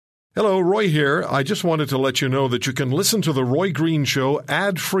Hello, Roy here. I just wanted to let you know that you can listen to The Roy Green Show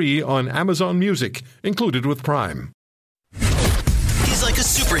ad-free on Amazon Music, included with Prime. He's like a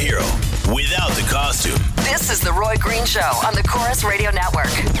superhero without the costume. This is The Roy Green Show on the Chorus Radio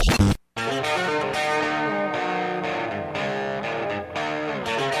Network.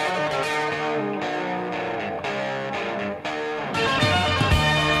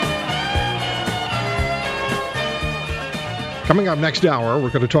 Coming up next hour, we're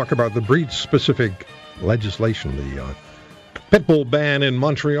going to talk about the breed-specific legislation, the pit bull ban in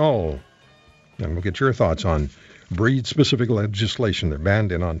Montreal. And we'll get your thoughts on breed-specific legislation. They're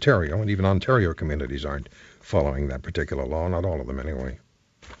banned in Ontario, and even Ontario communities aren't following that particular law, not all of them anyway.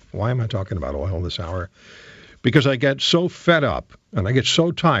 Why am I talking about oil this hour? Because I get so fed up, and I get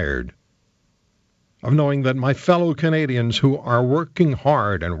so tired of knowing that my fellow Canadians who are working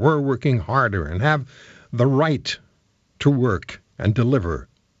hard and were working harder and have the right to work and deliver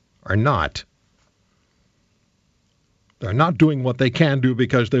are not. They're not doing what they can do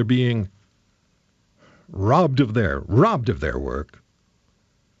because they're being robbed of their work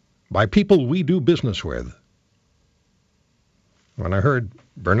by people we do business with. When I heard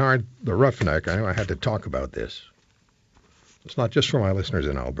Bernard the Roughneck, I knew I had to talk about this. It's not just for my listeners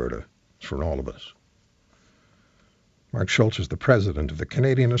in Alberta. It's for all of us. Mark Schultz is the president of the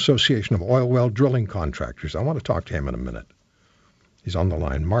Canadian Association of Oil Well Drilling Contractors. I want to talk to him in a minute. He's on the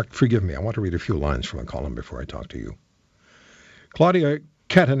line. Mark, forgive me. I want to read a few lines from a column before I talk to you. Claudia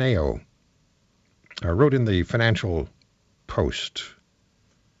Cataneo wrote in the Financial Post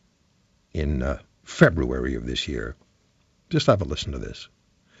in February of this year. Just have a listen to this.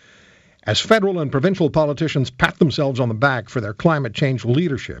 As federal and provincial politicians pat themselves on the back for their climate change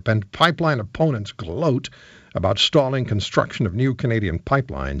leadership and pipeline opponents gloat about stalling construction of new Canadian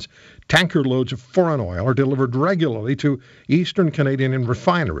pipelines, tanker loads of foreign oil are delivered regularly to eastern Canadian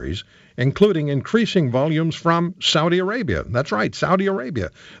refineries, including increasing volumes from Saudi Arabia. That's right, Saudi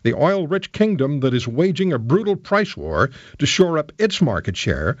Arabia, the oil-rich kingdom that is waging a brutal price war to shore up its market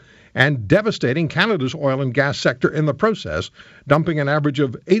share and devastating Canada's oil and gas sector in the process, dumping an average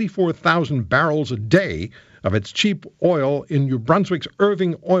of 84,000 barrels a day of its cheap oil in New Brunswick's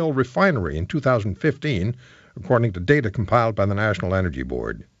Irving Oil Refinery in 2015, according to data compiled by the National Energy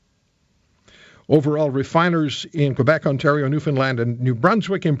Board. Overall, refiners in Quebec, Ontario, Newfoundland, and New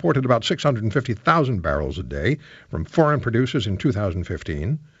Brunswick imported about 650,000 barrels a day from foreign producers in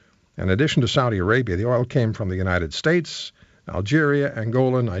 2015. In addition to Saudi Arabia, the oil came from the United States, Algeria,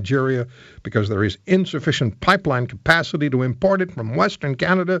 Angola, Nigeria, because there is insufficient pipeline capacity to import it from Western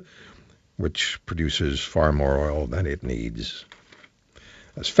Canada, which produces far more oil than it needs.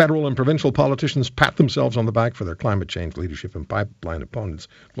 As federal and provincial politicians pat themselves on the back for their climate change leadership and pipeline opponents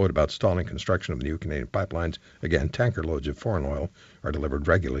gloat about stalling construction of the new Canadian pipelines, again, tanker loads of foreign oil are delivered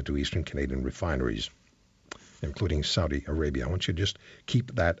regularly to eastern Canadian refineries, including Saudi Arabia. I want you to just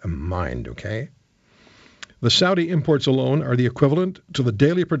keep that in mind, okay? The Saudi imports alone are the equivalent to the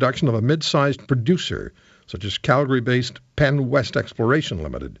daily production of a mid-sized producer, such as Calgary-based Penn West Exploration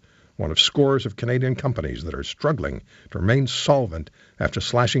Limited, one of scores of Canadian companies that are struggling to remain solvent after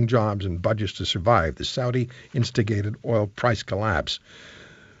slashing jobs and budgets to survive the Saudi-instigated oil price collapse.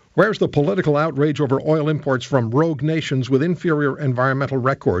 Where's the political outrage over oil imports from rogue nations with inferior environmental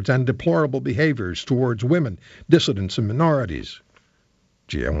records and deplorable behaviors towards women, dissidents, and minorities?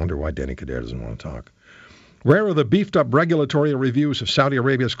 Gee, I wonder why Denny Coderre doesn't want to talk. Where are the beefed-up regulatory reviews of Saudi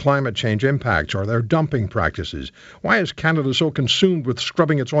Arabia's climate change impacts or their dumping practices? Why is Canada so consumed with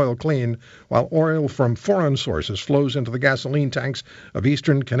scrubbing its oil clean while oil from foreign sources flows into the gasoline tanks of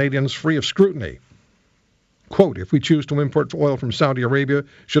eastern Canadians free of scrutiny? Quote, if we choose to import oil from Saudi Arabia,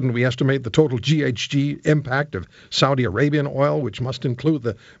 shouldn't we estimate the total GHG impact of Saudi Arabian oil, which must include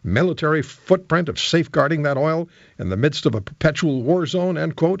the military footprint of safeguarding that oil in the midst of a perpetual war zone,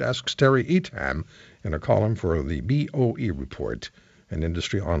 end quote, asks Terry Etam in a column for the BOE Report, an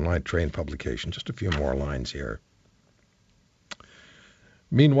industry online trade publication. Just a few more lines here.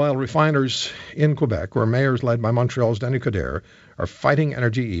 Meanwhile, refiners in Quebec, where mayors led by Montreal's Denny Coderre are fighting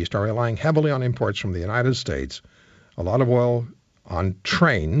Energy East, are relying heavily on imports from the United States, a lot of oil on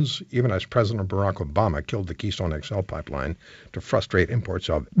trains, even as President Barack Obama killed the Keystone XL pipeline to frustrate imports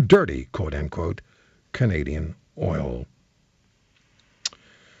of dirty, quote-unquote, Canadian oil.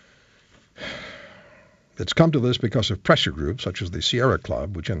 It's come to this because of pressure groups such as the Sierra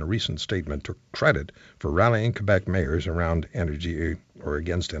Club, which in a recent statement took credit for rallying Quebec mayors around Energy or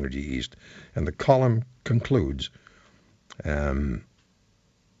against Energy East. And the column concludes,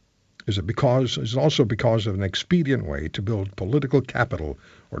 is it also because of an expedient way to build political capital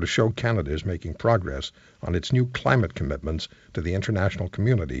or to show Canada is making progress on its new climate commitments to the international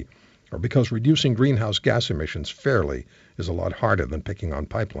community, or because reducing greenhouse gas emissions fairly is a lot harder than picking on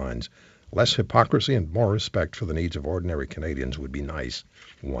pipelines? Less hypocrisy and more respect for the needs of ordinary Canadians would be nice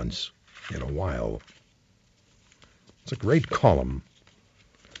once in a while. It's a great column.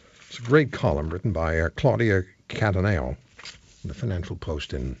 It's a great column written by Claudia Cataneo in the Financial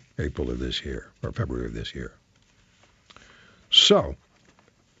Post in April of this year, or February of this year. So,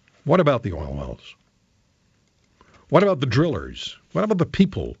 what about the oil wells? What about the drillers? What about the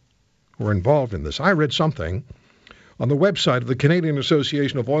people who are involved in this? I read something on the website of the Canadian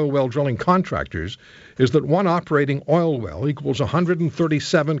Association of Oil Well Drilling Contractors is that one operating oil well equals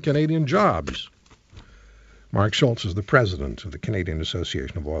 137 Canadian jobs. Mark Schultz is the president of the Canadian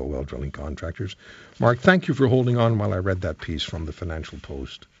Association of Oil Well Drilling Contractors. Mark, thank you for holding on while I read that piece from the Financial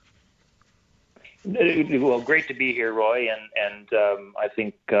Post. Well, great to be here, Roy, and I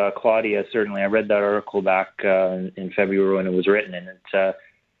think Claudia, certainly, I read that article back in February when it was written, and it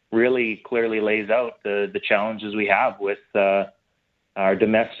really clearly lays out the challenges we have with our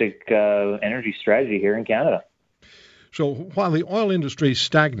domestic energy strategy here in Canada. So while the oil industry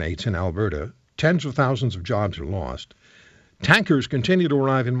stagnates in Alberta, tens of thousands of jobs are lost. Tankers continue to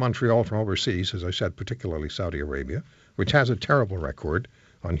arrive in Montreal from overseas, as I said, particularly Saudi Arabia, which has a terrible record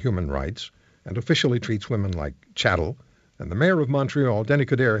on human rights and officially treats women like chattel. And the mayor of Montreal, Denis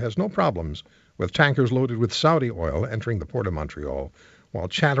Coderre, has no problems with tankers loaded with Saudi oil entering the port of Montreal, while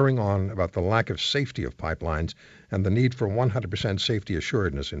chattering on about the lack of safety of pipelines and the need for 100% safety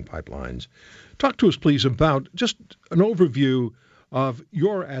assuredness in pipelines. Talk to us, please, about just an overview of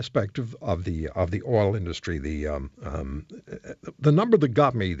your aspect of the oil industry. The number that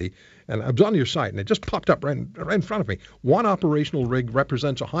got me, and I was on your site and it just popped up right in front of me. One operational rig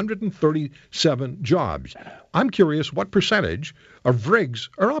represents 137 jobs. I'm curious what percentage of rigs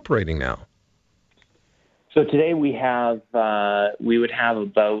are operating now. So today we would have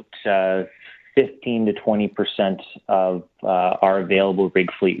about 15 to 20% of our available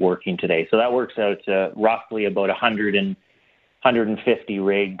rig fleet working today. So that works out to roughly about 150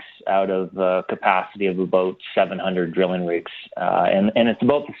 rigs out of a capacity of about 700 drilling rigs, and it's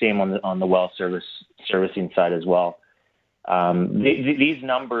about the same on the well servicing side as well. These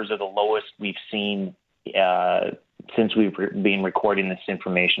numbers are the lowest we've seen since we've been recording this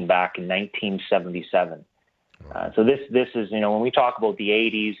information back in 1977. So this is, when we talk about the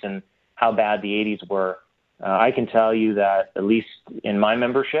 80s and how bad the 80s were, I can tell you that at least in my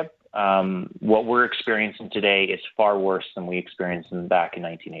membership, what we're experiencing today is far worse than we experienced back in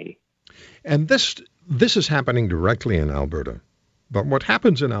 1980. And this is happening directly in Alberta. But what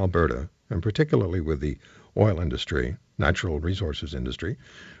happens in Alberta, and particularly with the oil industry, natural resources industry,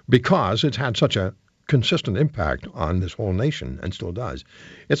 because it's had such a consistent impact on this whole nation and still does.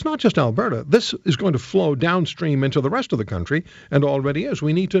 It's not just Alberta. This is going to flow downstream into the rest of the country and already is.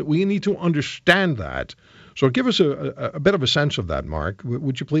 We need to understand that. So give us a bit of a sense of that, Mark.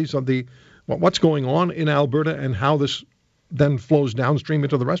 Would you please, on what's going on in Alberta and how this then flows downstream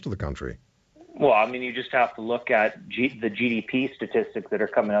into the rest of the country? Well, I mean, you just have to look at the GDP statistics that are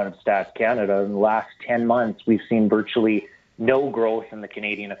coming out of Stats Canada. In the last 10 months, we've seen virtually no growth in the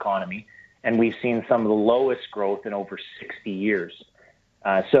Canadian economy, and we've seen some of the lowest growth in over 60 years.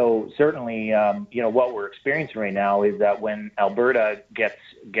 So certainly, what we're experiencing right now is that when Alberta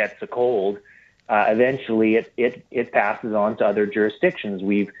gets a cold, eventually it passes on to other jurisdictions.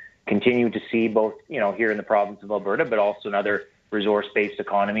 We've continued to see both, here in the province of Alberta, but also in other resource-based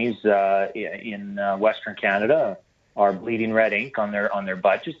economies in Western Canada are bleeding red ink on their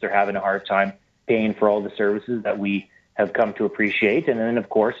budgets. They're having a hard time paying for all the services that we have come to appreciate. And then, of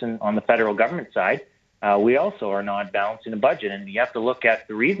course, on the federal government side, we also are not balancing the budget. And you have to look at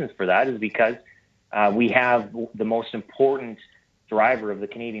the reasons for that is because we have the most important driver of the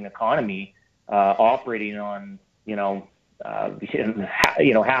Canadian economy operating on,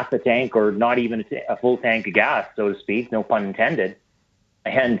 half the tank or not even a full tank of gas, so to speak, no pun intended.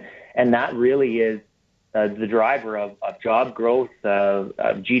 And that really is the driver of job growth, of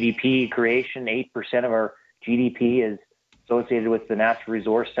GDP creation. 8% of our GDP is associated with the natural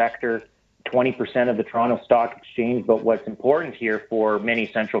resource sector, 20% of the Toronto Stock Exchange. But what's important here for many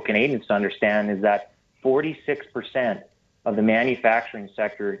Central Canadians to understand is that 46% of the manufacturing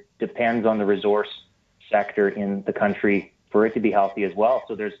sector depends on the resource sector in the country for it to be healthy as well.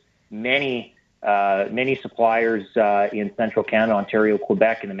 So there's many suppliers in Central Canada, Ontario,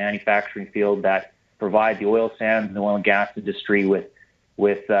 Quebec in the manufacturing field that provide the oil sands and the oil and gas industry with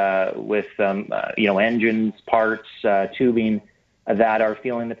engines, parts, tubing, that are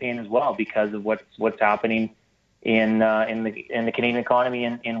feeling the pain as well because of what's happening in the Canadian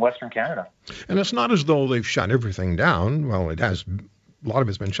economy in Western Canada. And it's not as though they've shut everything down. Well, it has. A lot of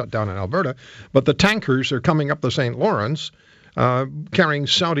it's been shut down in Alberta, but the tankers are coming up the St. Lawrence, carrying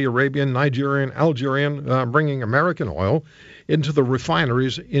Saudi Arabian, Nigerian, Algerian, bringing American oil into the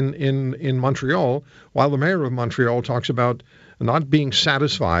refineries in Montreal, while the mayor of Montreal talks about not being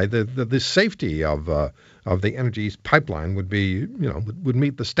satisfied that the safety of the energy pipeline would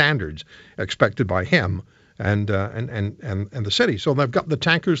meet the standards expected by him and the city. So they've got the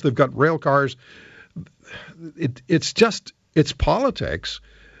tankers, they've got rail cars. It's politics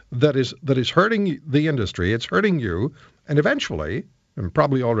that is hurting the industry. It's hurting you, and eventually, and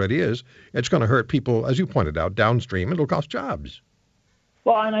probably already is, it's going to hurt people, as you pointed out, downstream. It'll cost jobs.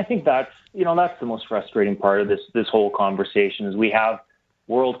 Well, and I think that's the most frustrating part of this whole conversation is we have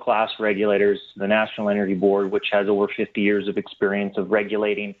world-class regulators, the National Energy Board, which has over 50 years of experience of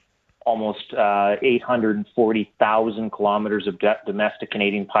regulating almost 840,000 kilometers of domestic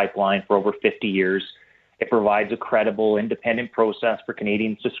Canadian pipeline for over 50 years. It provides a credible, independent process for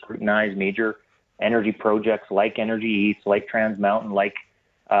Canadians to scrutinize major energy projects like Energy East, like Trans Mountain, like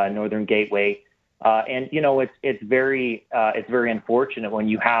Northern Gateway. And it's very unfortunate when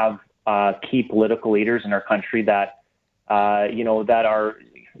you have key political leaders in our country that that are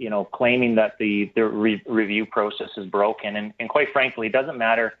claiming that the review process is broken. And quite frankly, it doesn't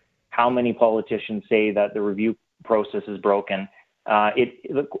matter how many politicians say that the review process is broken.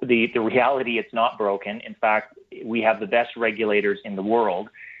 The reality, it's not broken. In fact, we have the best regulators in the world,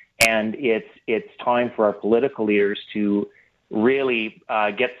 and it's time for our political leaders to really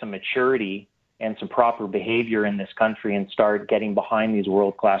get some maturity and some proper behavior in this country and start getting behind these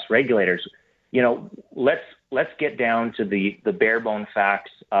world-class regulators. Let's get down to the bare bone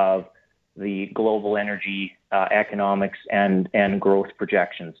facts of the global energy economics and growth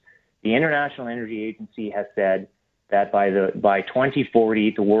projections. The International Energy Agency has said that by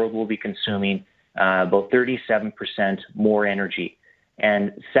 2040, the world will be consuming about 37% more energy.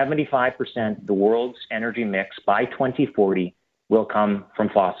 And 75% of the world's energy mix by 2040 will come from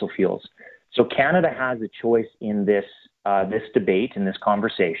fossil fuels. So Canada has a choice in this debate, in this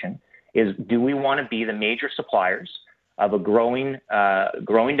conversation, is do we want to be the major suppliers of a growing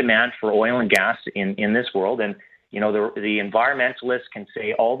demand for oil and gas in this world? And, the environmentalists can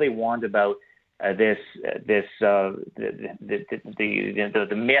say all they want about the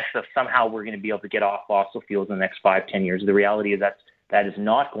myth of somehow we're going to be able to get off fossil fuels in the next 5-10 years. The reality is that is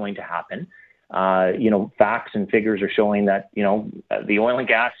not going to happen. Facts and figures are showing that, the oil and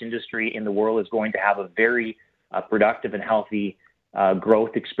gas industry in the world is going to have a very productive and healthy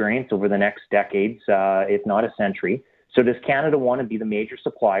growth experience over the next decades, if not a century. So does Canada want to be the major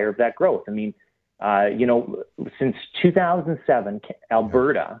supplier of that growth? I mean, since 2007,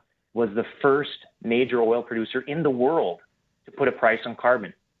 Alberta was the first major oil producer in the world to put a price on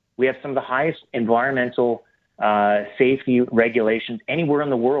carbon. We have some of the highest environmental safety regulations anywhere in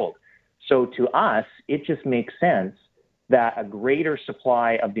the world. So to us, it just makes sense that a greater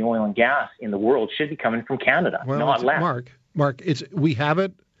supply of the oil and gas in the world should be coming from Canada, not less. Mark, we have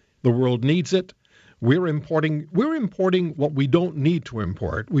it. The world needs it. We're importing what we don't need to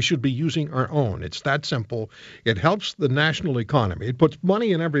import. We should be using our own. It's that simple. It helps the national economy. It puts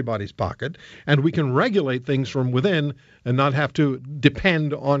money in everybody's pocket, and we can regulate things from within and not have to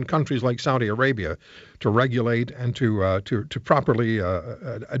depend on countries like Saudi Arabia to regulate and to properly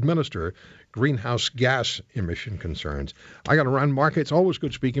administer greenhouse gas emission concerns. I got to run, Mark. It's always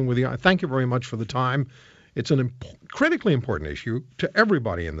good speaking with you. I thank you very much for the time. It's an critically important issue to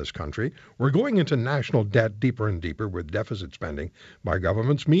everybody in this country. We're going into national debt deeper and deeper with deficit spending by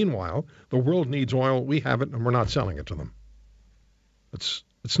governments. Meanwhile, the world needs oil. We have it, and we're not selling it to them. It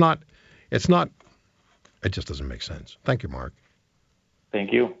just doesn't make sense. Thank you, Mark.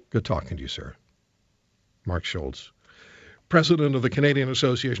 Thank you. Good talking to you, sir. Mark Schultz, president of the Canadian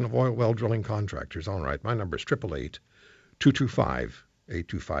Association of Oil Well Drilling Contractors. All right, my number is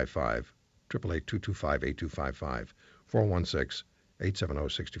 888-225-8255. 888-225-8255,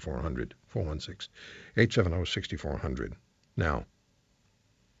 416-870-6400, 416-870-6400. Now,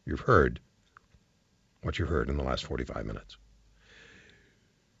 you've heard what you heard in the last 45 minutes.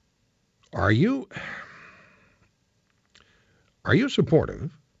 Are you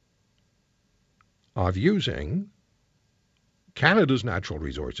supportive of using Canada's natural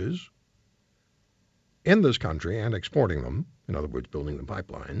resources in this country and exporting them, in other words, building the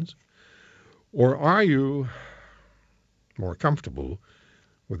pipelines? Or are you more comfortable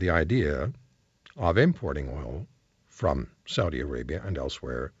with the idea of importing oil from Saudi Arabia and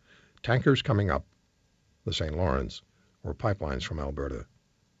elsewhere, tankers coming up the St. Lawrence or pipelines from Alberta,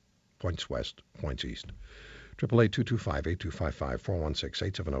 points west, points east. 888-225-8255,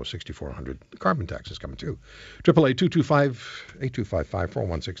 416-870-6400. The carbon tax is coming too.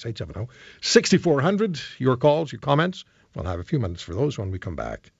 888-225-8255, 416-870-6400. Your calls, your comments. We'll have a few minutes for those when we come back.